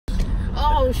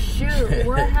Oh shoot,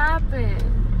 what happened?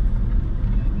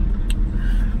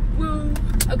 Woo.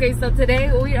 Okay, so today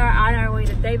we are on our way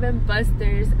to Dave &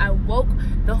 Buster's. I woke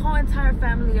the whole entire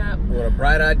family up. What a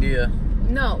bright idea.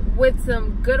 No, with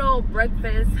some good old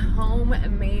breakfast,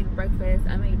 homemade breakfast.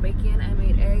 I made bacon, I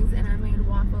made eggs, and I made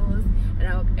waffles. And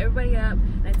I woke everybody up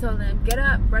and I told them, get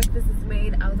up, breakfast is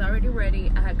made. I was already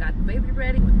ready. I had got the baby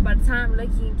ready. By the time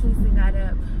Lucky and Kingston got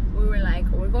up, we were like,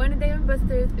 we're going to Dave &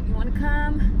 Buster's. If you want to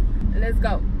come, let's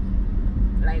go.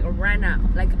 Like right now,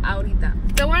 like ahorita.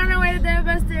 So we're on our way to Dave &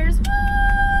 Buster's. Woo!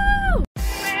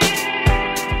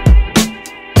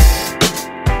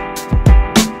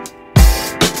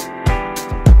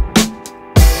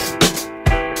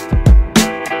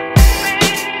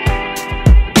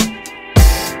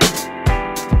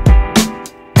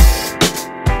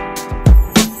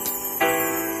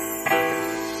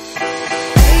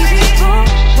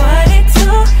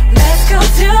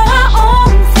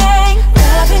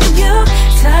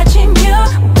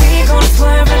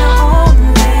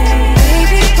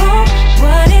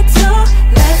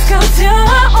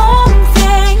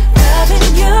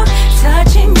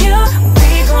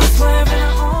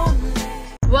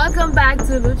 Welcome back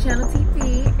to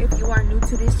Lucianotv. If you are new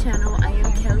to this channel, I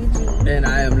am Kelly G. And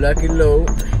I am Lucky Lou.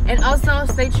 And also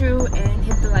stay true and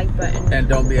hit the like button. And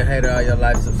don't be a hater all your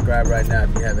life. Subscribe right now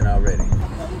if you haven't already.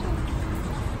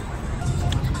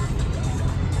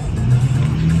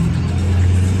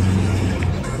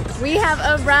 We have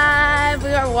arrived.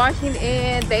 We are walking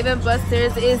in. Dave &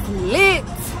 Buster's is lit.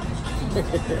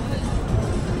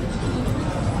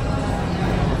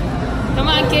 Come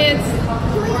on, kids.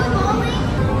 Can we go bowling?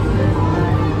 Hey, Mommy.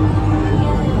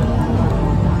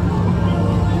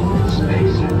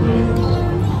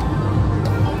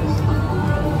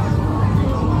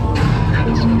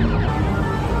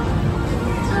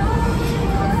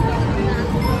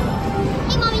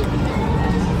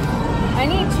 I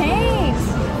need change.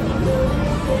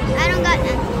 I don't got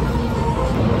none.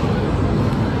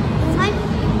 It's mine?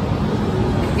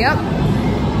 Yep.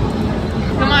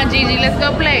 Come on, Gigi. Let's go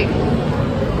play.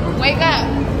 Wake up.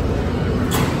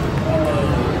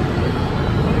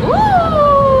 Woo!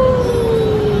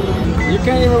 You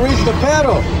can't even reach the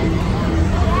pedal.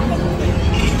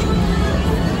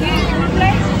 Gigi, you want to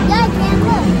play? Yeah, I can.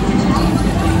 Look.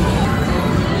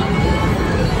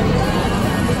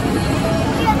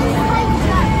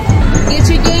 Get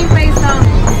your game face on.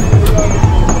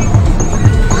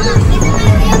 Isn't my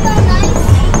rainbow nice?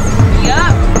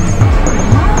 Yup.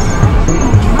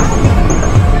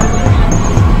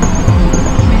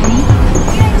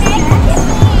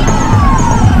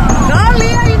 Go,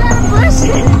 Leah, you gotta push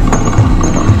it.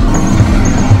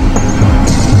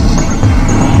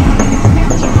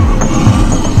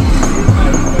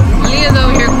 Leah's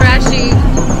over here crashing.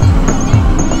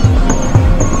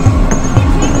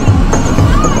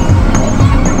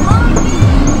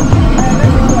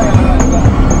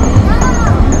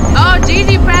 Oh,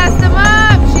 Gigi passed him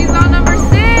up. She's on number 6.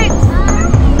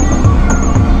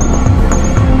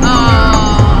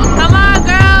 Oh, come on,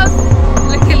 girls.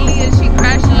 Look at Leah. She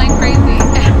crashing like crazy.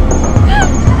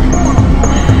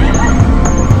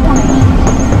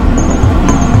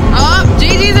 Oh,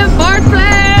 Gigi's in 4th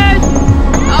place.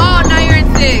 Oh, now you're in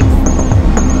 6th.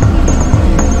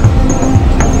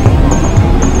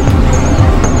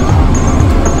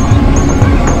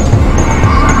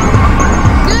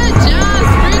 Good job,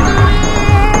 sprinkle me.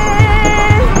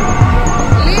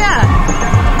 Leah,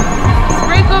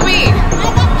 sprinkle me.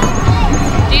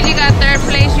 Gigi got 3rd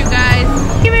place, you guys.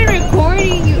 You've been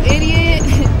recording, you idiot.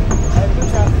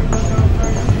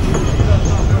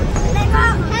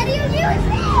 How do you use it?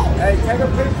 Hey, take a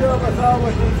picture of us all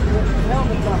with these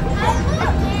helmets on.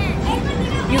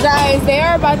 You guys, they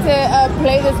are about to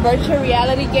play this virtual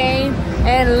reality game,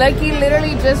 and Lucky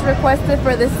literally just requested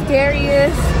for the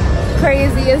scariest,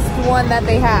 craziest one that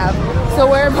they have. So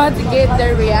we're about to get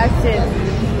their reaction.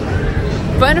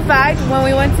 Fun fact, when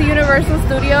we went to Universal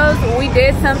Studios, we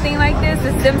did something like this,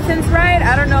 the Simpsons ride.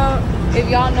 I don't know if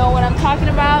y'all know what I'm talking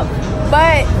about,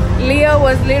 but Leo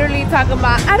was literally talking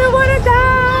about, I don't want to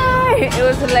die. It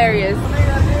was hilarious.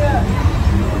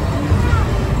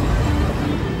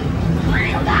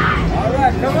 All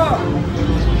right, come on.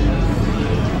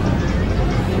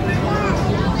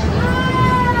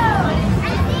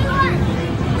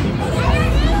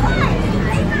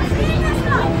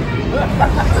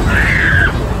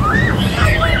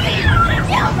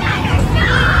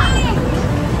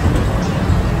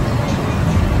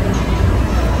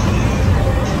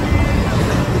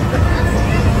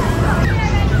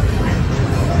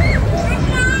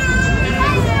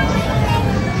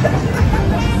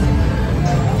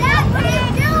 Dad, what are you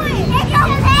doing?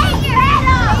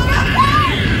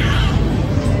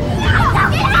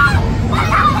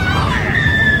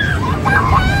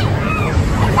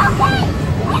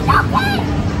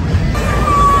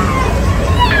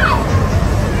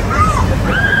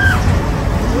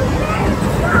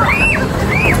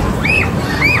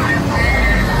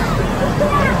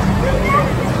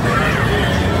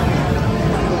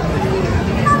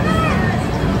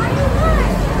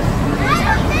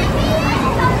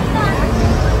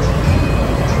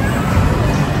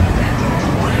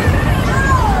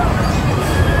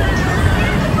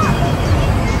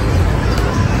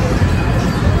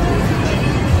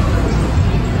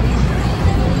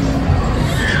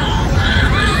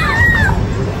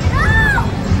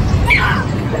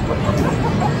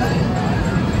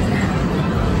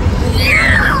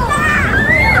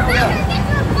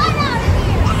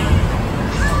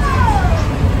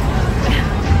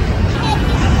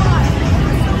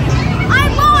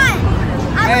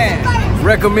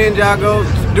 recommend y'all go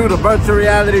do the virtual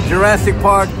reality Jurassic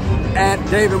Park at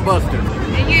Dave & Buster's.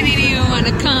 And you didn't even want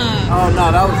to come. Oh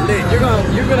no, that was lit.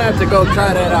 You're gonna have to go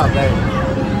try that out, babe.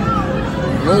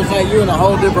 It looks like you're in a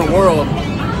whole different world.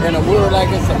 And we were like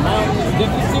in some mountains. Did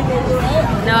you see where we were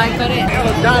at? No, I couldn't. There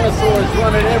were dinosaurs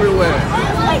running everywhere.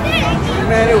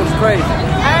 Man, it was crazy.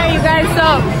 Alright, you guys,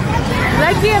 so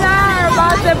Lucky and I are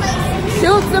about to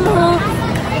shoot some hoops.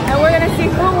 And we're gonna see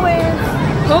who wins,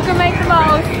 who can make the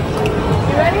most.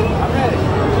 You ready? I'm ready.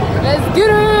 Let's get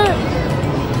it!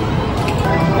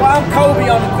 Well, I'm Kobe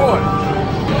on the court.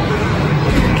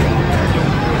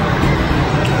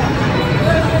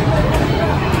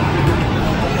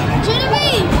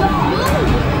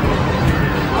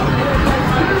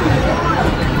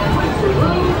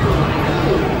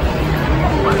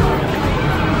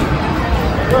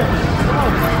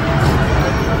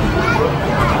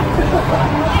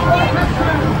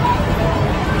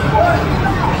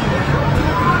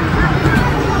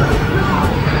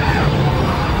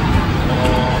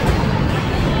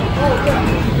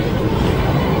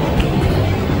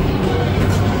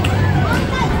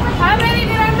 How many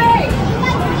did I make?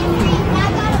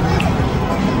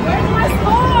 Where's my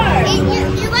score?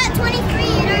 You got 23.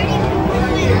 You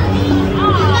already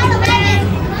Oh,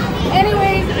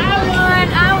 anyways, I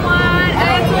won. I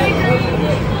got 23.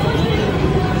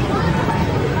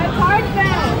 My card's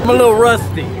down. I'm a little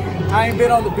rusty. I ain't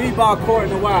been on the b-ball court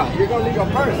in a while. You're gonna leave your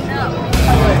purse? No.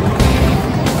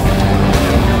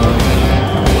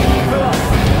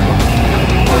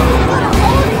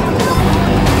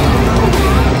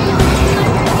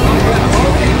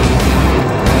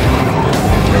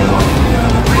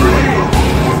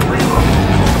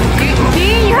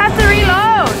 Dean, you have to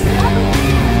reload.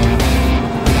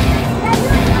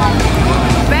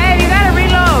 Babe, you gotta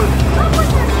reload.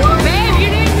 Babe, you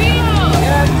didn't reload.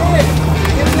 Yeah, I did.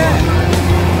 Get that.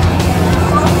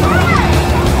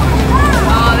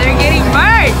 Oh, there you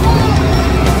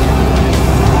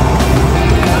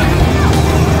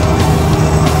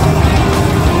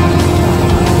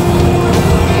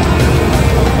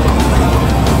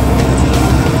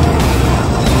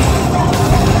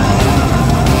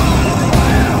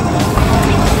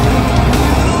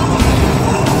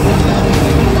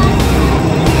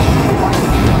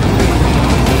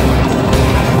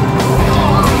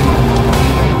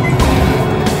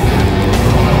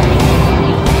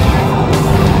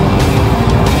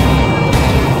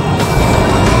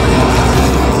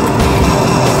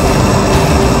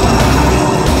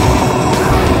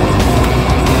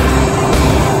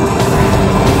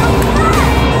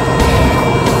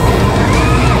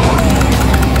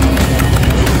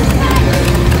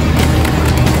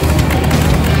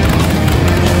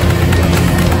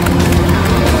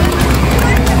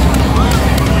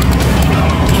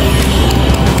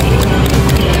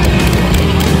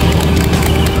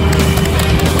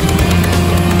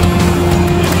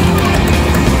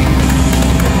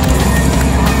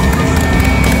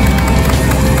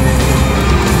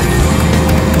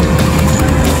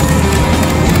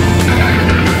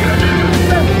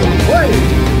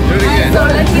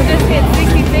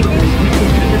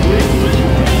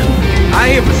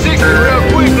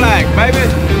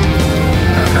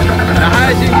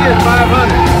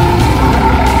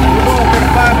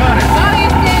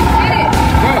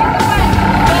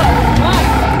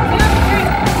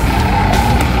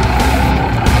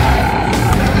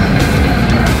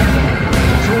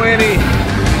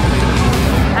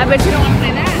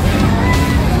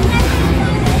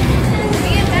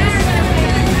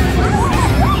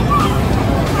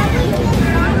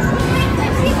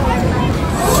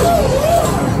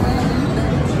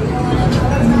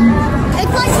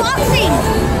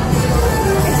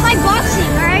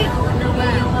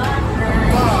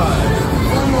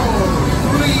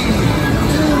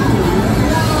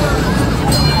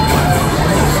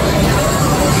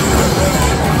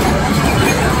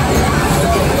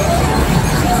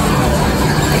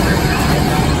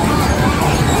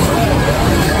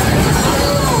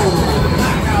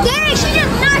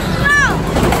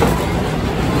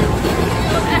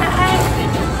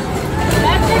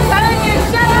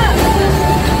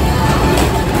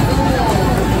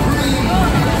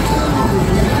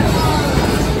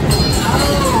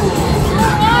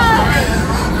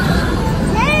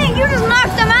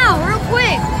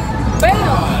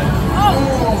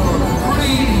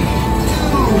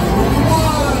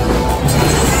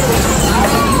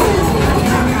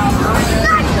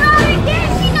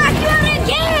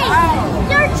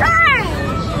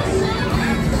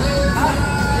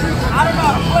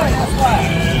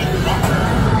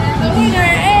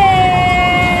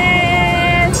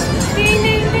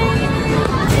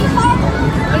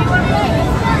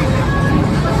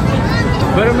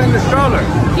Put them in the stroller.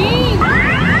 Jeez.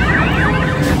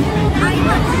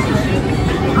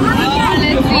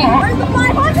 Let's see. Where's the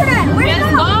 500 at? Where's Just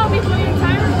the go before your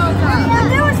timer goes up.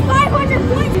 There was 500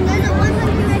 points. There's a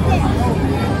 100 right there.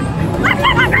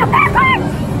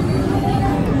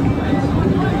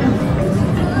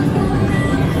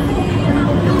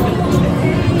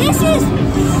 This is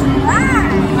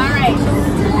Alright.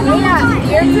 Luna,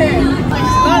 your turn.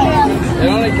 It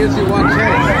only gives you one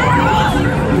chance.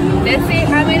 Let's see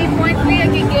how many points Leah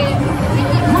can get.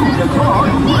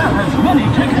 Grab as many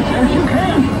tickets as you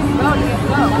can. Go, Leah,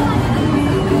 go.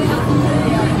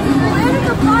 where's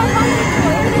the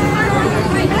 500?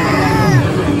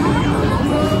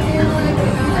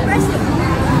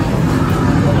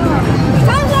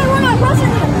 Time's on one. I'm pressing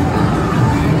it.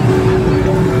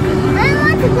 I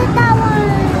want to get that one.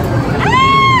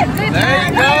 Good There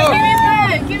you job. go.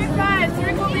 Give me five.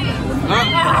 Circle me. Huh?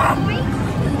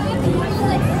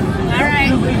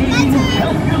 Alright.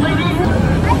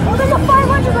 Oh, there's a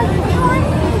 500 right there.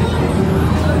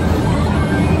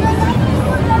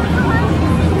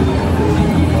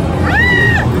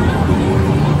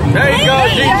 There you go,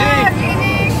 Good Gigi. job,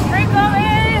 Gigi. Sprinkle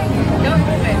in. Don't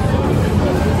move it.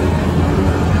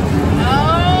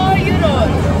 Oh, you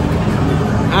don't.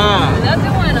 That's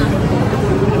the winner.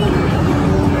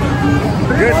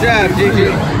 Good job, Gigi.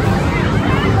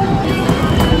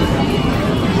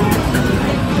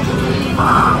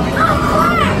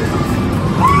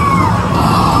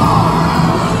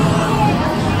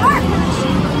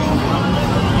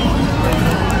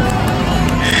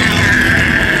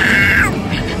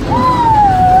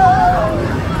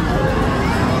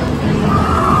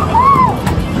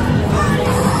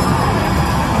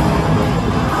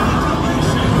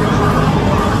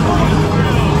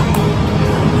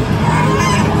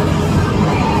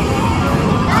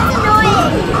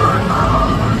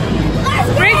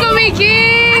 Sprinkle me,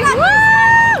 King.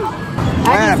 Woo!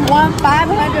 I just won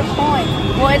 500 points.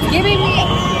 Well, it's giving me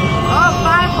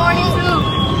 542.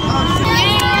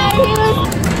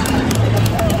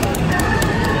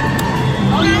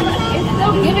 It's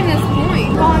still giving us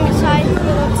points. On the side,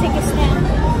 little ticket stamp.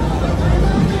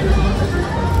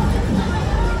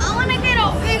 I want to get a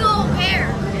big old pair.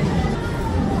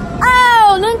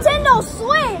 Oh, Nintendo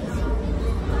Switch!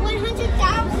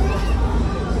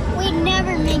 100,000. We'd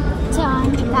never make to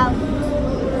 100,000.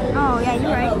 Oh, yeah,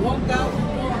 you're right.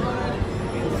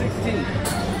 1,416.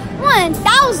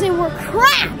 1,000 were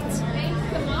cracked.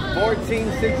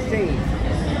 1416.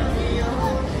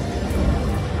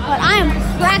 But I am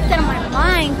cracked out of my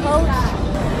mind, coach.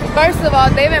 First of all,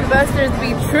 Dave and Buster's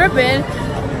be tripping.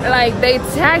 Like, they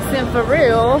taxing for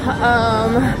real.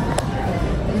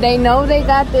 They know they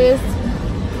got this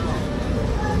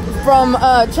from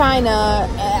China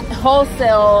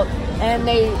wholesale, and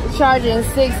they charging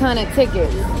 600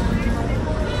 tickets.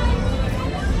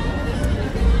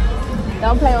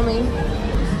 Don't play with me.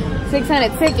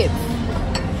 600 tickets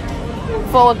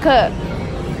for a cup.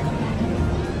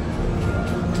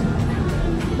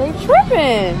 They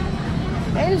tripping.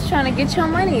 They just trying to get your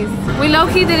monies. We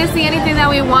low-key didn't see anything that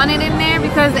we wanted in there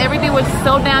because everything was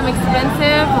so damn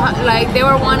expensive. Like, they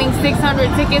were wanting 600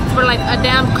 tickets for like a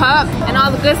damn cup, and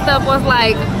all the good stuff was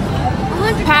like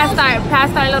past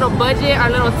our little budget, our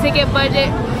little ticket budget.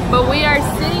 But we are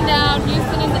sitting down.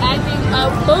 Houston is acting a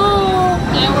fool,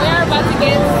 and we are about to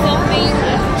get something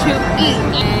to eat.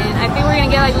 And I think we're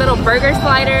gonna get like little burger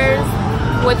sliders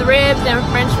with ribs and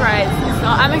French fries. So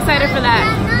I'm excited for that.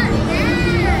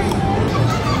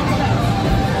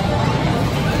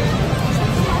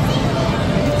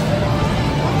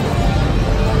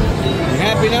 You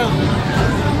happy now?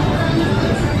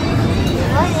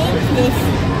 What is this?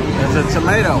 It's a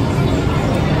tomato.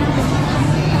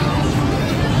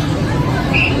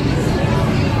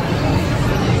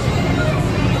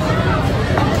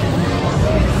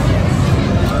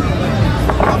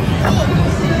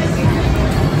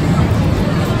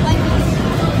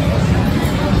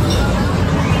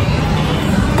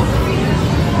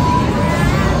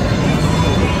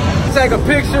 Take a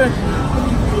picture.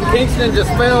 Kingston just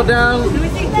fell down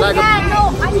like Yeah, a...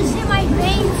 no, I just hit my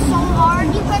vein so hard.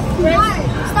 You could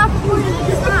stop recording.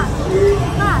 Stop.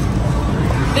 Stop.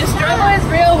 The struggle is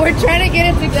real. We're trying to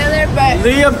get it together, but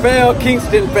Leah fell,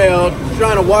 Kingston fell,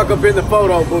 trying to walk up in the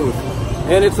photo booth.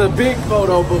 And it's a big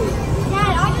photo booth.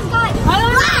 Dad, I just got.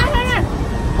 hold on.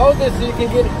 Hold this so you can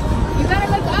get it. You gotta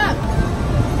look up.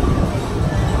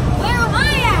 Where am I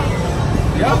at?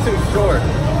 Y'all too short.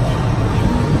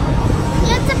 You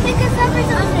have to pick us up or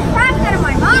something. Cracked out of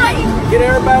my mind. Get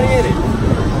everybody in it.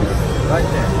 Right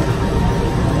there.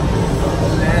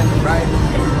 Stand right.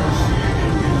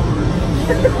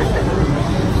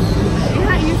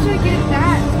 to get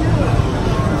that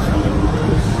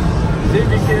See if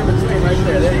you get in between right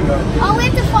there. There you go. Oh, we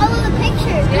have to follow the pictures.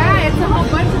 too. Yeah, it's a whole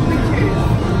bunch of pictures.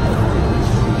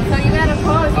 So you gotta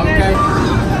pose. You Okay.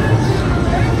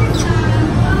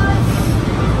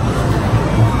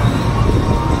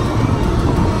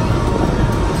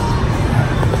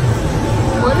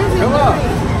 What is it Come on.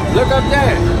 doing? Look up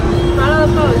there. Follow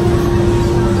the pose.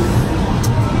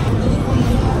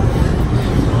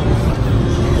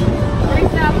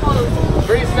 Freestyle pose.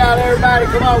 Freestyle, everybody.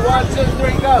 Come on. 1, 2, 3,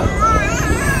 go.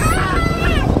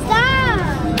 Stop.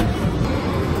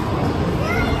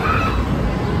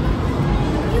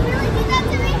 You really did that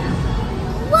to me?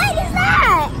 What is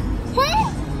that?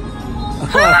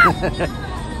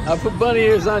 Huh? I put bunny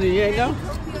ears on you. You ain't know?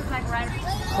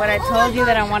 But I told you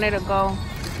that I wanted to go.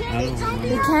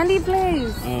 The candy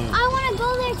place. I want to go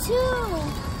there too.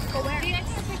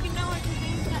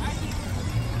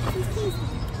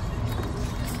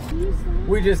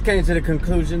 We just came to the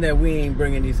conclusion that we ain't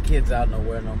bringing these kids out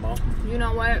nowhere no more. You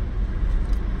know what?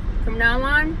 From now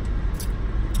on,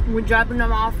 we're dropping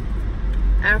them off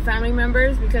at our family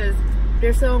members because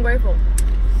they're so ungrateful.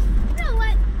 You know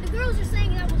what? The girls are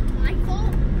saying that was my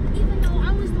fault, even though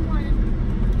I was the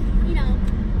one, you know.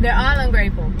 They're all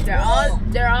ungrateful. They're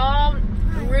all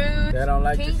rude. They don't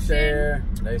like to Kingston, share.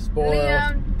 They spoil.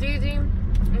 Liam, Gigi,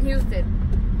 and Houston.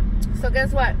 So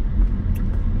guess what?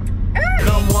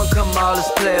 Come on, come all, it's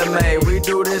player made. We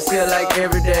do this here like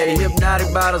every day.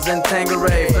 Hypnotic bottles and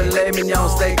Tanqueray. Filet mignon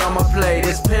steak on my plate.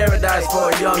 It's paradise for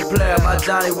a young player. My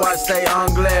Johnny Watch stay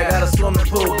on glare. Got a swimming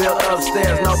pool built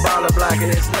upstairs. No baller blocking,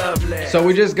 it's lovely. So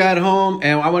we just got home,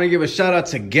 and I want to give a shout out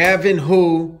to Gavin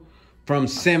Hu from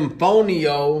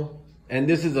Symphonio, and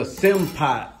this is a sim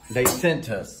pot they sent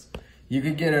us. You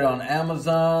can get it on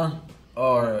Amazon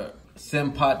or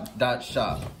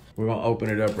simpot.shop. We're gonna open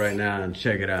it up right now and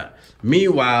check it out.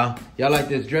 Meanwhile, y'all like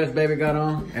this dress baby got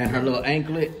on and her little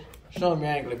anklet? Show them your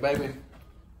anklet, baby.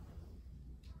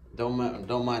 Don't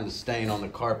mind the stain on the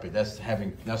carpet. That's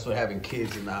what having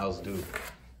kids in the house do.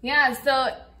 Yeah,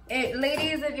 so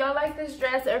ladies, if y'all like this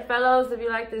dress, or fellows, if you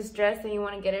like this dress and you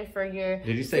want to get it for your...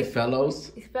 Did you say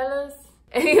fellows? Fellows?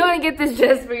 If you want to get this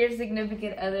dress for your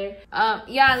significant other.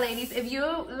 Yeah, ladies, if you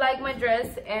like my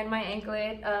dress and my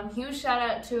anklet, huge shout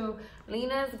out to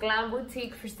Lena's Glam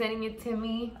Boutique for sending it to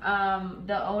me.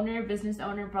 The business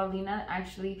owner, Paulina,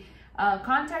 actually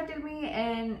contacted me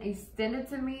and extended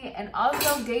to me and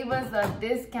also gave us a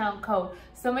discount code.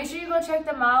 So make sure you go check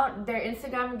them out. Their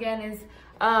Instagram again is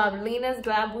Lena's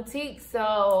Glam Boutique.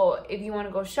 So if you want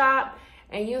to go shop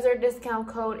and use our discount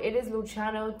code, it is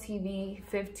Lucianotv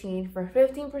 15 for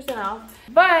 15% off.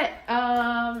 But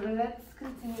let's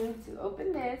continue to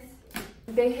open this.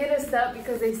 They hit us up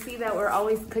because they see that we're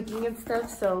always cooking and stuff.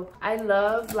 So I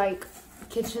love like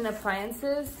kitchen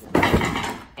appliances.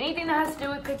 Anything that has to do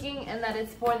with cooking and that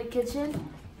it's for the kitchen,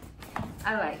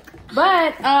 I like.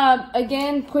 But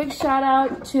again, quick shout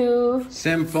out to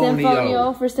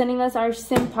Symphonio for sending us our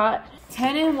Sim Pot.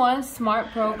 10-in-1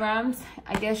 smart programs.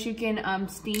 I guess you can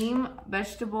steam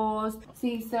vegetables.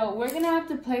 See, so we're gonna have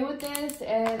to play with this,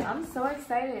 and I'm so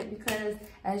excited because,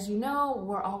 as you know,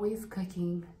 we're always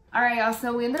cooking. All right, y'all,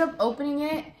 so we ended up opening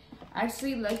it.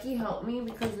 Actually, Lucky helped me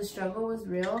because the struggle was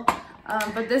real.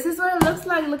 But this is what it looks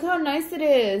like. Look how nice it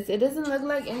is. It doesn't look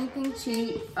like anything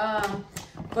cheap,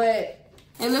 but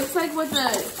it looks like what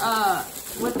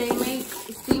they make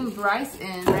steamed rice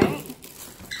in, right?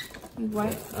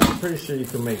 What? I'm pretty sure you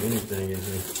can make anything in here.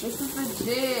 This is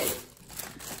legit.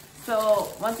 So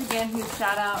once again, huge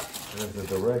shout out. There's the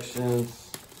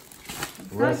directions,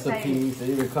 recipes. It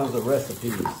even comes with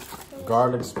recipes.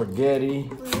 Garlic spaghetti,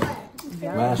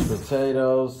 mashed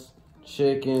potatoes,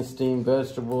 chicken, steamed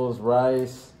vegetables,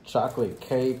 rice, chocolate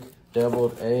cake,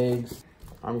 deviled eggs.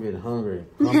 I'm getting hungry.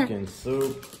 Pumpkin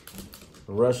soup,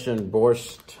 Russian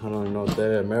borscht. I don't even know what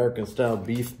that is. American style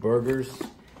beef burgers.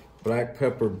 Black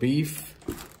pepper beef,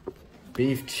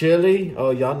 beef chili.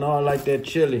 Oh, y'all know I like that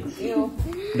chili. Ew.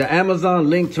 The Amazon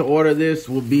link to order this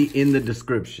will be in the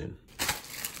description.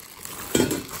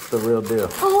 It's the real deal.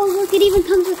 Oh, look, it even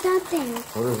comes with that thing.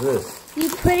 What is this? You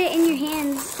put it in your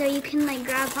hands so you can like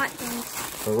grab hot things.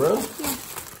 For real? Yeah.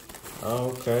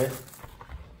 Oh, okay.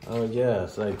 Oh, yeah,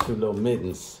 it's like 2 little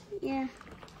mittens. Yeah.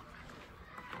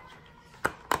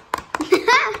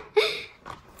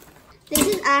 This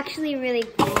is actually really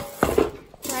cool.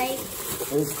 Like,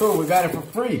 It's cool, we got it for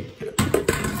free.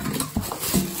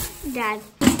 Dad.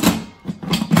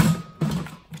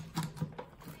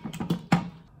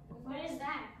 What is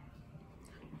that?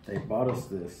 They bought us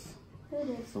this.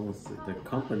 Someone said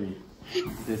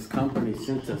this company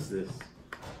sent us this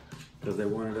because they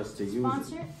wanted us to use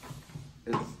Sponsor? it.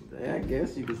 I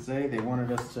guess you could say they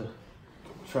wanted us to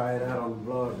try it out on the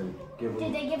blog and give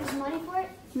them. Did they give us money for it?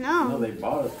 No, they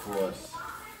bought it for us.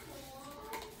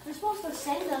 They're supposed to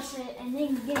send us it and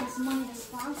then give us money to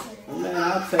sponsor it. Man,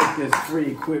 I'll take this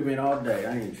free equipment all day.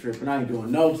 I ain't tripping. I ain't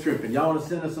doing no tripping. Y'all want to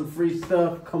send us some free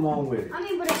stuff? Come on with it. I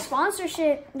mean, but it's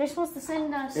sponsorship. They're supposed to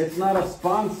send us. It's not a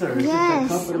sponsor. It's Yes.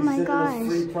 just a Oh company my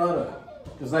sending us free product.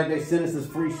 Just like they sent us this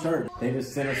free shirt. They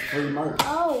just sent us free merch.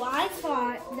 Oh, I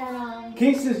thought that,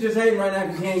 Kingston's just hating right now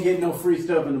because he ain't getting no free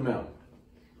stuff in the mail.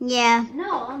 Yeah.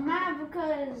 No, I'm mad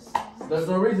because... There's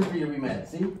no reason for you to be mad,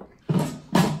 see?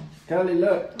 Kelly,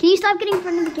 look. Can you stop getting in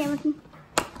front of the camera?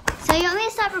 So you want me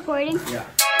to stop recording? Yeah.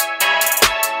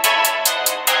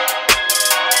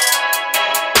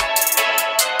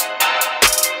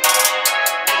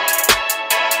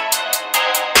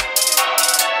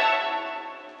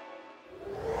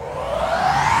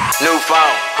 New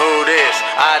phone, who this?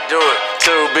 I do it,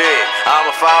 too big.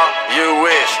 I'ma fall, you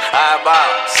wish. I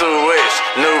bounce, wish.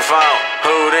 New phone,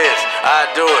 who this? I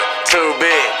do it, too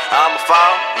big. I'ma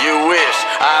fall, you wish.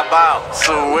 I bounce,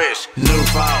 wish. New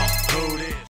phone.